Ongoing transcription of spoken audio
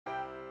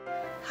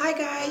Hi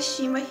guys,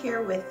 Shima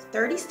here with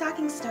 30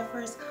 stocking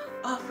stuffers,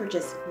 all for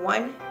just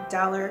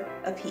 $1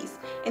 a piece.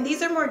 And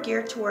these are more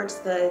geared towards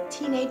the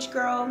teenage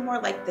girl, more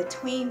like the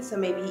tween, so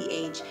maybe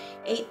age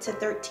 8 to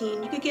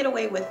 13. You could get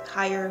away with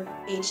higher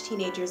age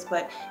teenagers,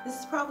 but this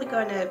is probably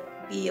going to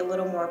be a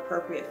little more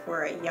appropriate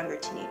for a younger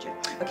teenager.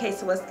 Okay,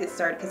 so let's get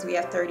started because we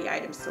have 30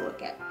 items to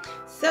look at.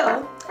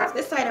 So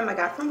this item I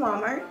got from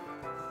Walmart.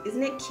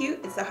 Isn't it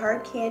cute? It's a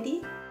hard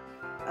candy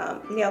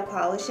nail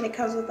polish, and it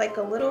comes with like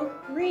a little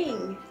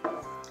ring.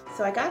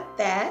 So I got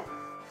that,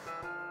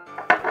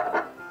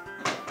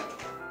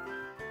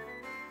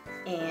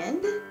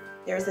 and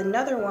there's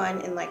another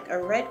one in like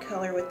a red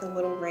color with a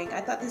little ring.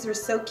 I thought these were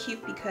so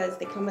cute because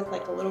they come with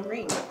like a little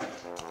ring.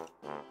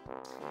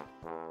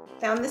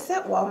 Found this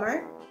at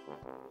Walmart.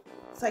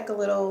 It's like a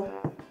little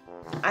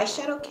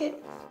eyeshadow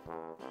kit.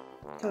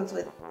 Comes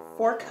with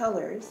 4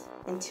 colors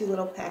in 2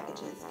 little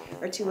packages,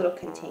 or 2 little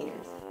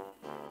containers.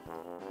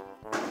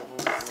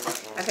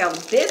 I found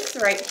this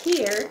right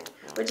here,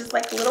 which is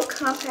like a little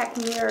compact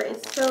mirror.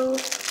 It's so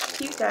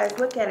cute, guys.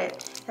 Look at it.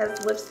 It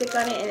has lipstick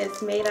on it and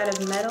it's made out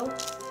of metal.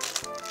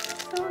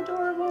 So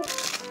adorable.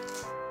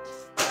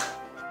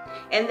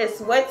 And this,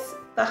 what's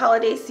the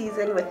holiday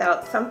season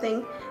without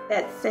something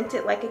that's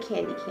scented like a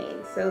candy cane?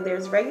 So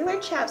there's regular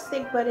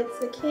chapstick, but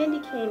it's a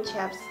candy cane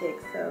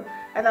chapstick. So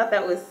I thought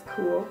that was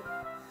cool.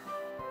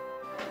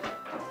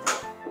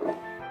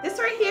 This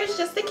right here is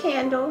just a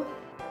candle.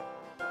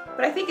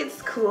 But I think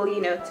it's cool,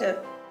 you know,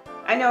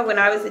 I know when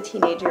I was a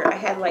teenager, I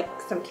had like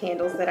some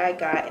candles that I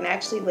got and I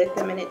actually lit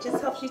them, and it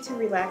just helps you to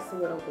relax a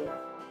little bit.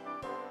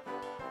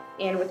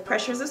 And with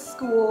pressures of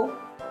school,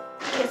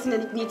 kids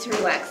need to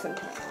relax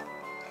sometimes.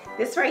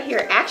 This right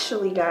here,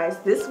 actually guys,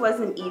 this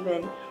wasn't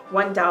even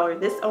 $1.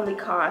 This only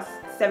cost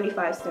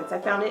 75 cents. I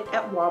found it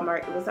at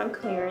Walmart. It was on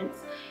clearance,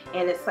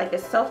 and it's like a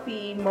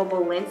selfie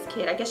mobile lens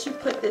kit. I guess you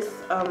put this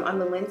on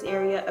the lens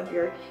area of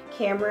your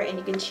camera, and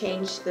you can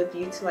change the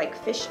view to like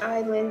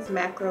fisheye lens,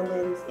 macro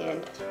lens,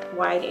 and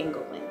wide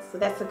angle lens. So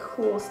that's a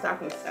cool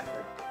stocking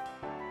stuffer.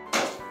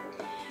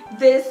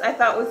 This I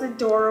thought was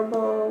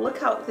adorable. Look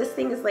how this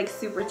thing is like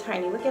super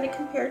tiny. Look at it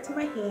compared to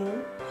my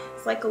hand.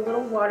 It's like a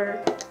little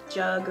water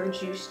jug or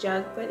juice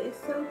jug, but it's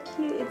so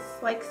cute.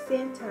 It's like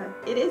Santa.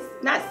 It is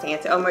not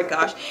Santa. Oh my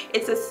gosh.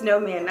 It's a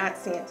snowman, not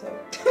Santa.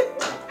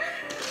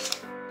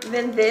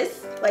 Then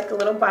this, like a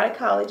little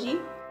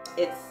Bodycology.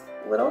 It's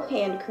little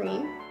hand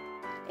cream.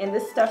 And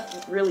this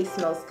stuff really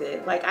smells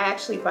good. Like I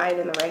actually buy it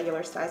in the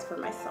regular size for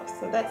myself.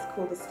 So that's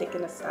cool to stick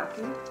in a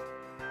stocking.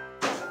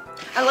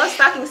 I love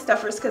stocking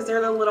stuffers because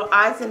they're the little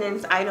odds and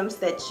ends items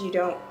that you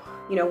don't,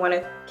 want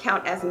to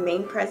count as a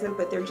main present,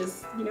 but they're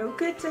just,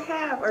 good to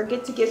have or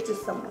good to give to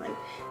someone.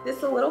 This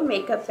is a little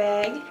makeup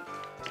bag.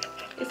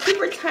 It's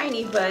super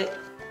tiny, but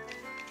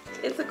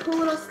it's a cool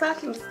little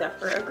stocking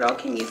stuffer. A girl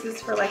can use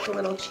this for like a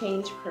little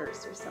change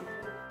purse or something.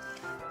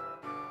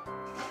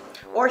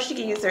 Or she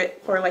can use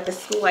it for like a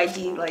school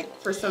ID. Like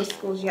for some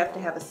schools you have to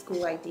have a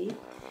school ID.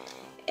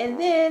 And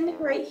then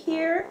right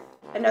here,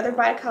 another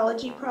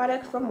Bodycology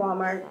product from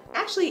Walmart.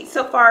 Actually,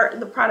 so far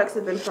the products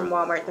have been from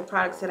Walmart, the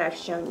products that I've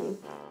shown you.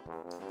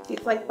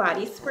 It's like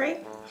body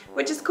spray,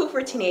 which is cool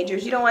for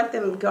teenagers. You don't want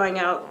them going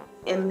out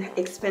in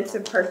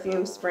expensive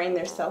perfume spraying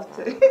themselves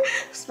to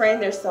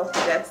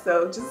death.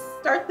 So just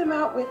start them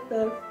out with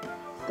the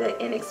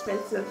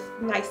inexpensive,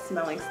 nice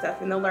smelling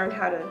stuff, and they'll learn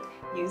how to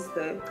use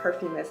the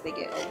perfume as they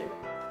get older.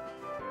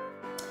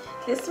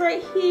 This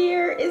right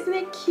here, isn't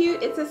it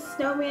cute? It's a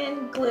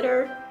snowman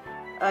glitter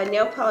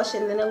nail polish,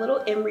 and then a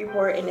little emery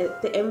board, and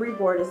the emery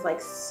board is like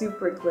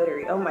super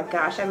glittery. Oh my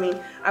gosh, I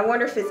mean, I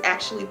wonder if it's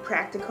actually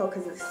practical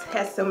because it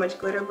has so much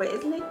glitter, but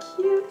isn't it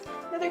cute?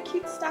 Another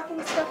cute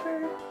stocking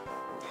stuffer.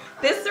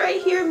 This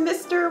right here,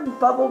 Mr.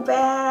 Bubble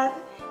Bath,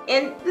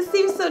 and this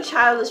seems so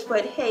childish,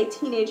 but hey,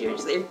 teenage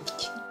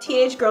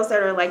girls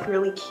that are like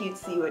really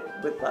cutesy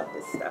would love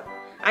this stuff.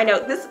 I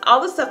know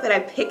all the stuff that I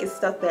pick is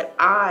stuff that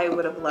I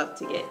would have loved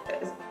to get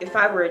if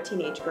I were a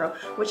teenage girl,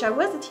 which I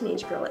was a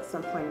teenage girl at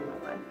some point in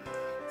my life.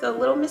 So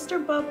little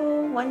Mr.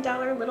 Bubble,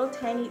 $1, little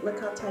tiny,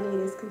 look how tiny it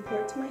is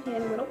compared to my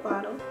hand, little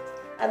bottle.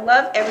 I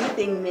love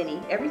everything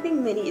mini.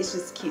 Everything mini is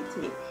just cute to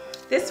me.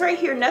 This right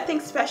here, nothing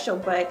special,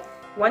 but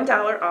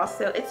 $1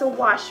 also. It's a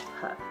wash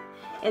puff.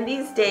 And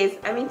these days,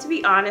 I mean, to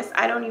be honest,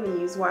 I don't even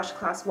use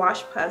washcloths.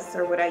 Wash puffs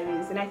are what I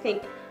use, and I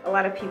think a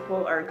lot of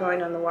people are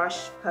going on the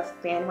wash puff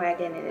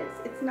bandwagon, and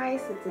it's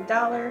nice. It's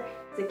 $1.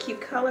 It's a cute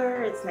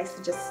color. It's nice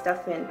to just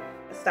stuff in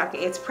a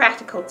stocking. It's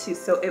practical too,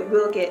 so it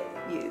will get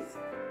used.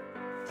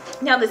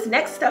 Now this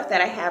next stuff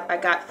that I have, I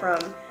got from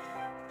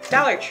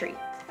Dollar Tree.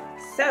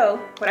 So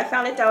what I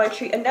found at Dollar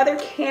Tree, another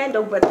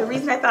candle, but the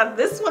reason I thought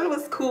this one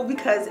was cool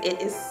because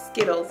it is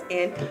Skittles,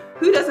 and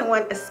who doesn't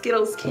want a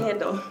Skittles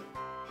candle?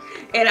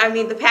 And I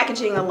mean, the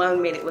packaging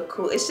alone made it look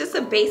cool. It's just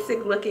a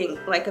basic looking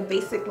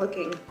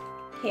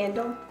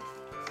candle.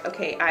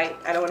 Okay, I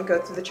don't want to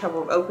go through the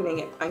trouble of opening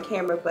it on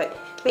camera, but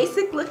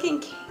basic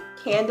looking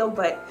candle,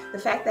 but the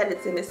fact that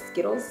it's in a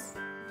Skittles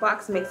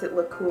box makes it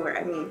look cooler.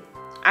 I mean,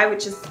 I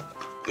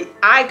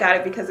got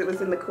it because it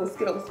was in the cool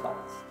Skittles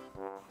box.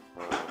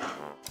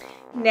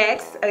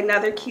 Next,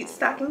 another cute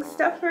stocking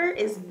stuffer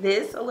is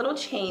this, a little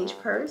change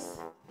purse.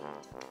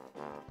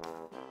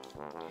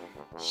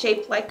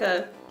 Shaped like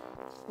a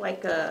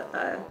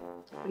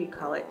what do you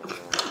call it?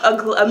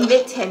 A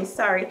mitten,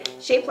 sorry.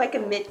 Shaped like a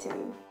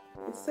mitten.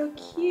 It's so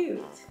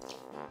cute.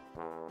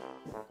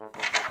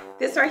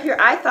 This right here,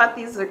 I thought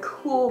these are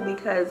cool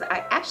because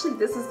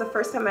this is the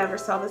first time I ever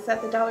saw this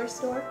at the dollar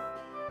store.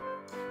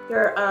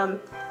 They're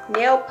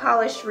nail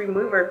polish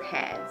remover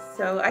pads.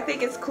 So I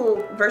think it's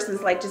cool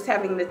versus like just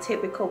having the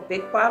typical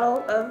big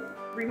bottle of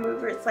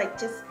remover. It's like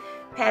just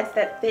pads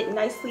that fit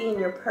nicely in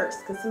your purse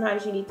because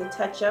sometimes you need to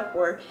touch up,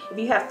 or if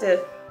you have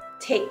to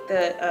take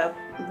the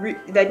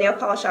nail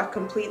polish off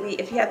completely,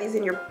 if you have these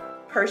in your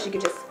purse, you can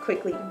just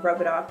quickly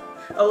rub it off.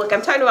 Oh look,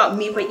 I'm talking about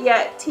me, but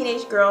yeah,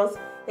 teenage girls,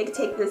 they could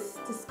take this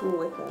to school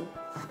with them.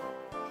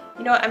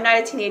 You know what, I'm not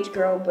a teenage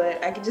girl,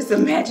 but I can just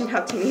imagine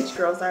how teenage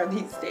girls are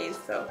these days,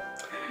 so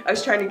I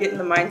was trying to get in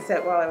the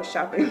mindset while I was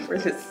shopping for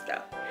this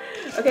stuff.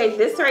 Okay,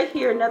 this right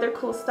here, another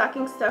cool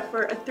stocking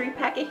stuffer, a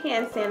 3-pack of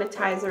hand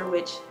sanitizer,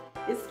 which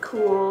is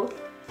cool.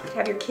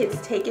 Have your kids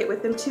take it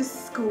with them to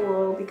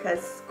school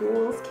because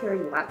schools carry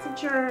lots of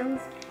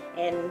germs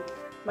and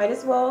might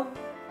as well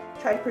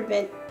try to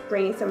prevent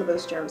bringing some of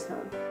those germs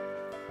home.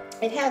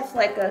 It has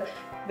like a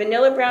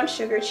vanilla brown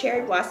sugar,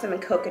 cherry blossom,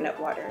 and coconut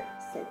water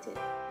scented.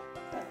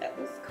 I thought that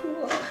was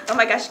cool. Oh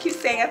my gosh, I keep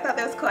saying I thought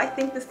that was cool. I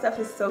think this stuff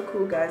is so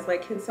cool, guys.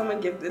 Like, can someone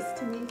give this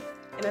to me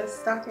in a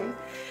stocking?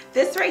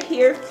 This right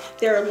here,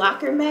 they're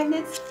locker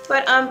magnets,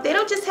 but they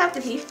don't just have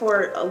to be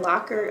for a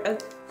locker.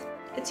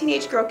 A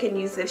teenage girl can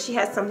use this if she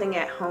has something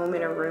at home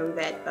in her room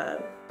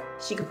that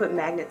she could put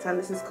magnets on.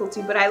 This is cool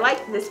too. But I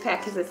like this pack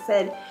because it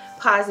said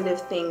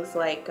positive things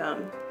like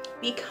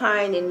be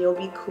kind and you'll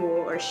be cool,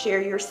 or share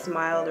your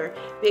smile, or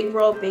big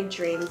roll, big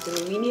dreams.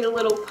 And we need a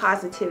little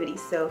positivity.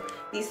 So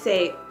these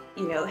say,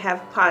 you know,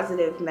 have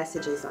positive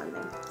messages on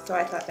them. So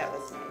I thought that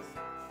was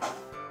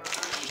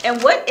nice.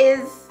 And what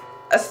is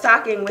a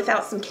stocking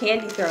without some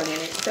candy thrown in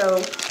it? So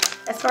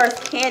as far as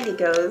candy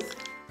goes,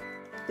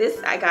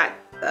 this I got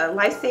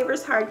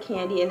Lifesavers hard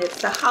candy, and it's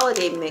the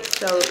holiday mix,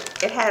 so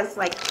it has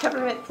like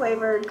peppermint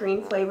flavor,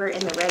 green flavor, and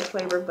the red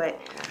flavor,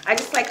 but I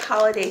just like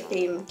holiday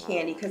themed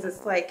candy because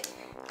it's like,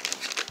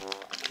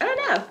 I don't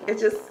know,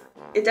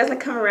 it doesn't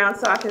come around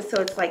so often, so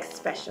it's like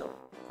special.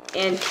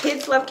 And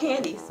kids love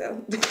candy,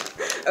 so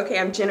okay,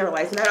 I'm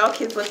generalizing, not all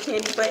kids love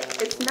candy, but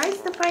it's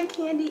nice to find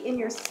candy in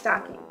your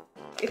stocking.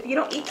 If you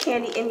don't eat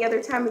candy any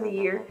other time of the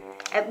year,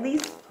 at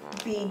least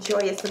be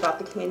joyous about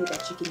the candy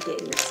that you can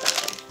get in your stocking.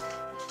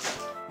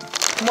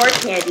 More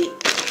candy.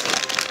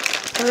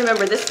 And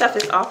remember, this stuff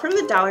is all from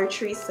the Dollar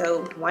Tree,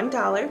 so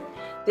 $1.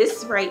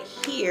 This right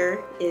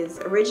here is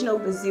Original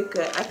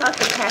Bazooka. I thought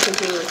the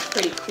packaging was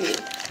pretty cool.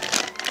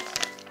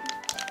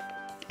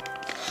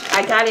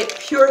 I got it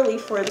purely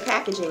for the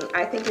packaging.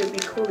 I think it would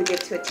be cool to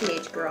give to a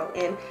teenage girl.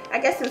 And I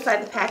guess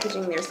inside the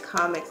packaging there's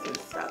comics and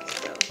stuff,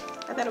 so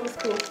I thought it was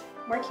cool.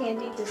 More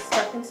candy just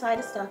stuck inside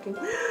a stocking.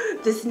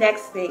 This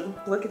next thing,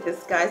 look at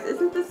this, guys.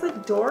 Isn't this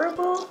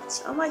adorable?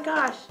 Oh my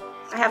gosh.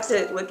 I have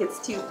to look, it's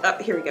too, up,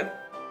 here we go.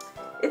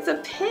 It's a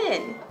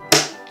pin.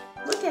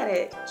 Look at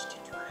it.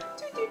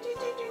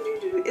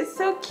 It's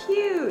so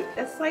cute.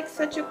 It's like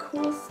such a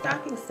cool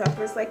stocking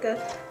stuffer. It's like a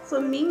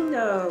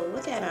flamingo.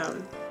 Look at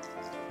him.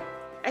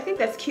 I think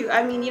that's cute.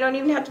 I mean, you don't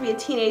even have to be a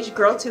teenage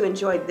girl to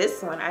enjoy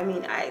this one. I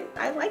mean, I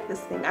like this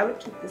thing. I would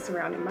keep this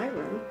around in my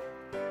room.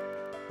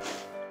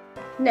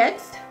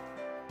 Next,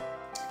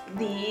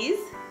 these.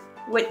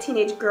 What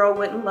teenage girl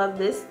wouldn't love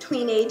this?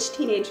 Tween age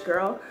teenage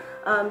girl.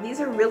 These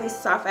are really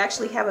soft. I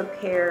actually have a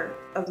pair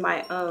of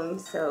my own,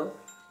 so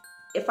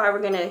if I were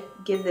gonna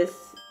give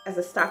this as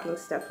a stocking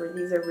stuffer,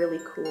 these are really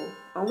cool.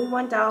 Only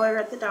 $1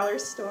 at the dollar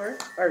store,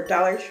 or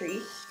Dollar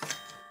Tree.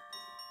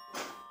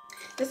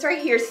 This right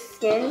here is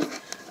skin.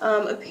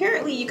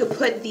 Apparently you could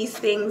put these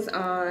things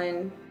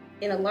on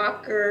in a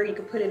locker, you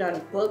could put it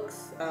on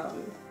books. I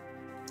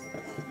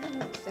don't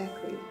know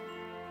exactly.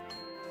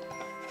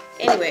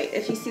 Anyway,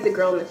 if you see the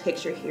girl in the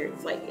picture here,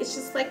 it's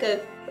just like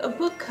a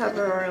book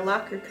cover or a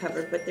locker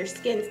cover, but they're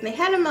skins. And they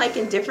had them like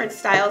in different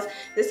styles.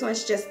 This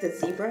one's just a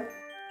zebra.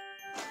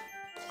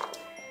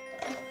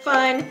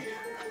 Fun.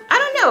 I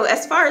don't know,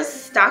 as far as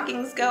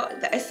stockings go,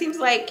 it seems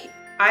like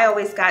I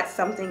always got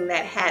something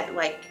that had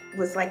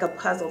was like a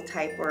puzzle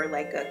type, or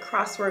like a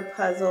crossword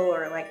puzzle,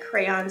 or like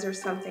crayons or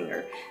something,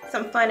 or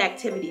some fun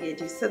activity to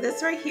do. So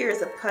this right here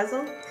is a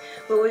puzzle.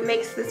 But what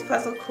makes this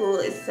puzzle cool,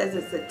 it says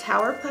it's a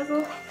tower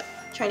puzzle.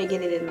 Trying to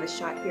get it in the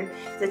shot here.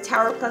 It's a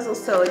tower puzzle,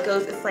 so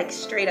it's like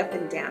straight up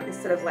and down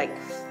instead of like,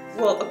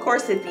 well, of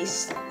course it'd be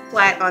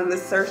flat on the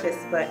surface,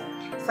 but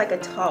it's like a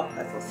tall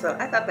puzzle. So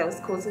I thought that was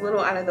cool. It's a little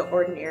out of the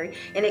ordinary,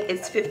 and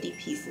it's 50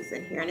 pieces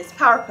in here, and it's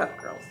Powerpuff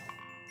Girls.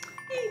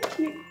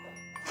 Cute.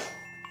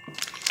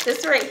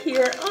 This right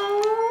here,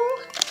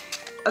 oh.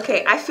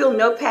 Okay, I feel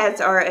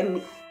notepads are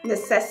a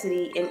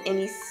necessity in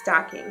any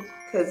stocking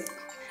because,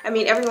 I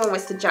mean, everyone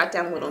wants to jot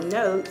down little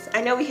notes.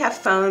 I know we have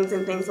phones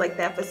and things like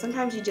that, but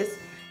sometimes you just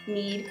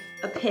need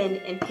a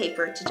pen and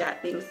paper to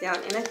jot things down.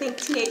 And I think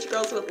teenage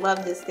girls would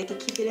love this. They could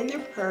keep it in their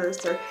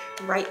purse or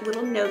write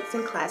little notes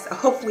in class.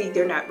 Hopefully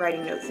they're not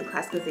writing notes in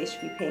class because they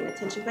should be paying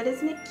attention. But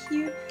isn't it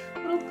cute?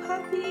 Little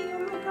puppy. Oh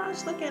my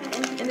gosh, look at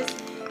it. And it's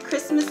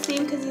Christmas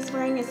theme because he's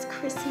wearing his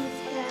Christmas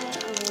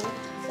hat. Oh,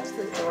 that's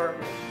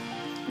adorable.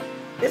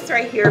 This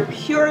right here,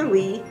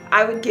 purely,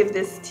 I would give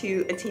this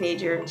to a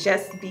teenager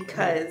just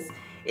because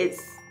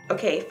it's,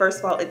 okay, first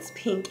of all, it's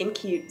pink and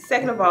cute.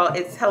 Second of all,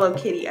 it's Hello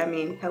Kitty. I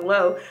mean,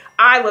 hello.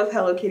 I love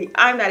Hello Kitty.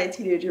 I'm not a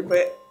teenager,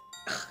 but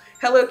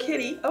Hello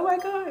Kitty. Oh my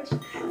gosh.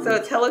 So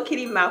it's Hello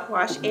Kitty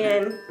mouthwash.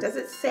 And does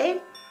it say?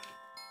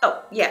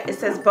 Oh, yeah, it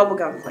says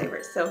bubblegum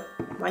flavor. So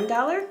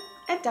 $1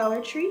 at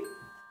Dollar Tree.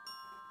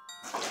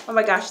 Oh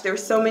my gosh, there were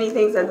so many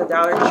things at the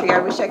Dollar Tree. I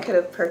wish I could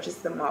have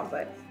purchased them all,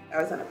 but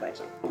I was on a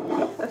budget.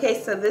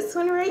 Okay, so this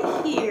one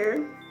right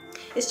here,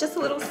 it's just a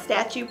little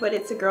statue, but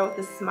it's a girl with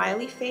a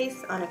smiley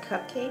face on a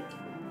cupcake.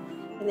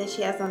 And then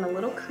she has on a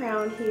little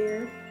crown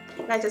here.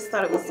 And I just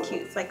thought it was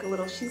cute. It's like a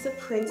little, she's a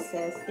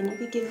princess, and you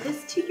could give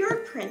this to your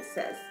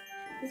princess.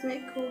 Isn't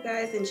it cool,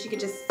 guys? And she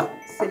could just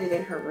sit it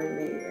in her room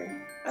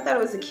anywhere. I thought it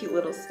was a cute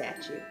little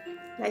statue.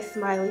 Nice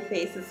smiley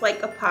face. It's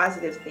like a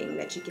positive thing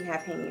that you can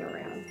have hanging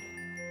around.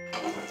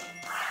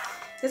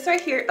 This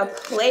right here, a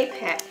play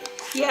pack.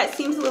 Yeah, it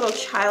seems a little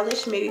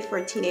childish maybe for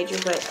a teenager,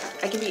 but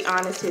I can be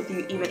honest with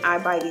you, even I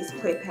buy these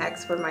play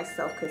packs for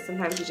myself because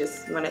sometimes you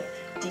just want to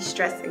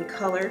de-stress and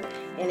color.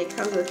 And it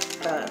comes with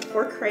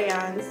 4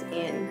 crayons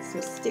and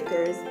some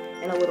stickers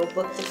and a little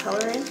book to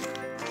color in.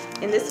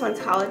 And this one's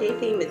holiday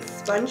themed. It's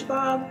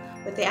SpongeBob,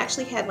 but they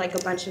actually had like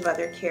a bunch of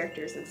other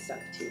characters and stuff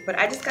too. But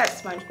I just got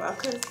SpongeBob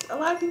because a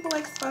lot of people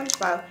like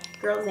SpongeBob,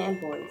 girls and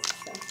boys,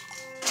 so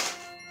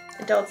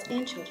adults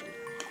and children.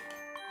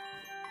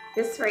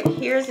 This right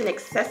here is an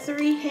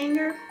accessory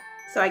hanger.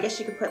 So I guess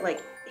you could put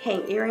like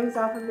hang earrings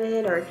off of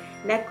it or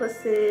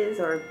necklaces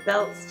or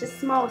belts, just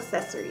small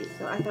accessories.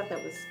 So I thought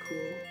that was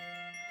cool.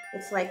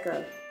 It's like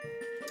a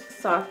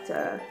soft,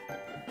 I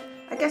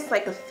guess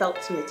like a felt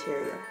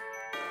material.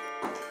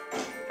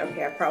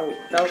 Okay, I probably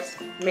felt,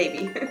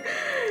 maybe.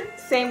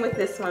 Same with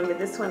this one, but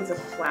this one's a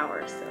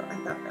flower. So I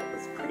thought that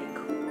was pretty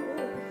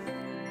cool.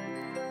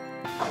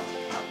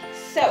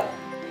 So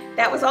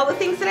that was all the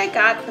things that I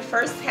got. The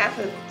first half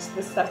of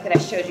the stuff that I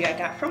showed you I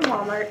got from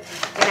Walmart.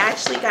 And I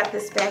actually got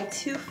this bag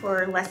too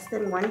for less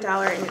than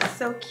 $1, and it's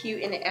so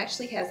cute, and it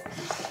actually has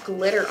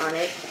glitter on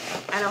it.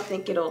 I don't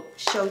think it'll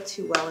show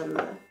too well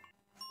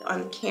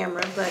on the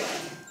camera, but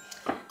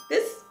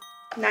this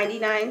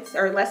 99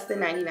 or less than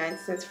 99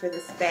 cents for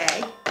this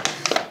bag.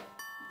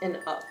 And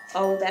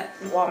all of that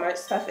Walmart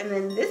stuff. And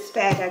then this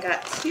bag I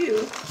got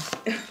too.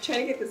 I'm trying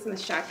to get this in the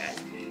shot, guys.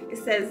 It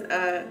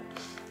says,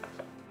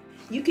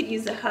 you could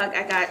use a hug.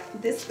 I got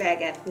this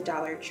bag at the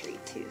Dollar Tree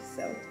too.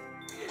 So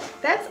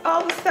that's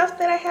all the stuff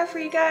that I have for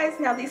you guys.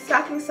 Now these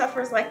stocking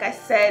stuffers, like I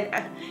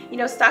said, you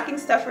know, stocking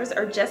stuffers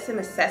are just an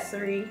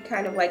accessory,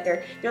 kind of like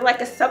they're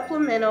like a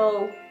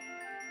supplemental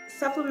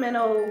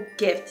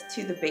gift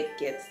to the big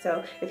gift.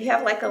 So if you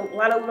have like a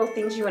lot of little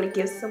things you want to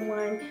give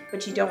someone,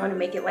 but you don't want to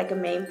make it like a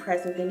main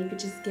present, then you could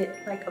just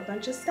get like a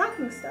bunch of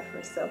stocking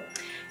stuffers. So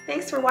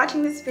thanks for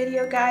watching this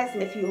video, guys,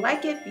 and if you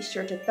like it, be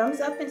sure to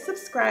thumbs up and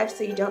subscribe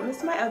so you don't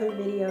miss my other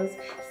videos.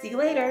 See you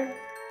later.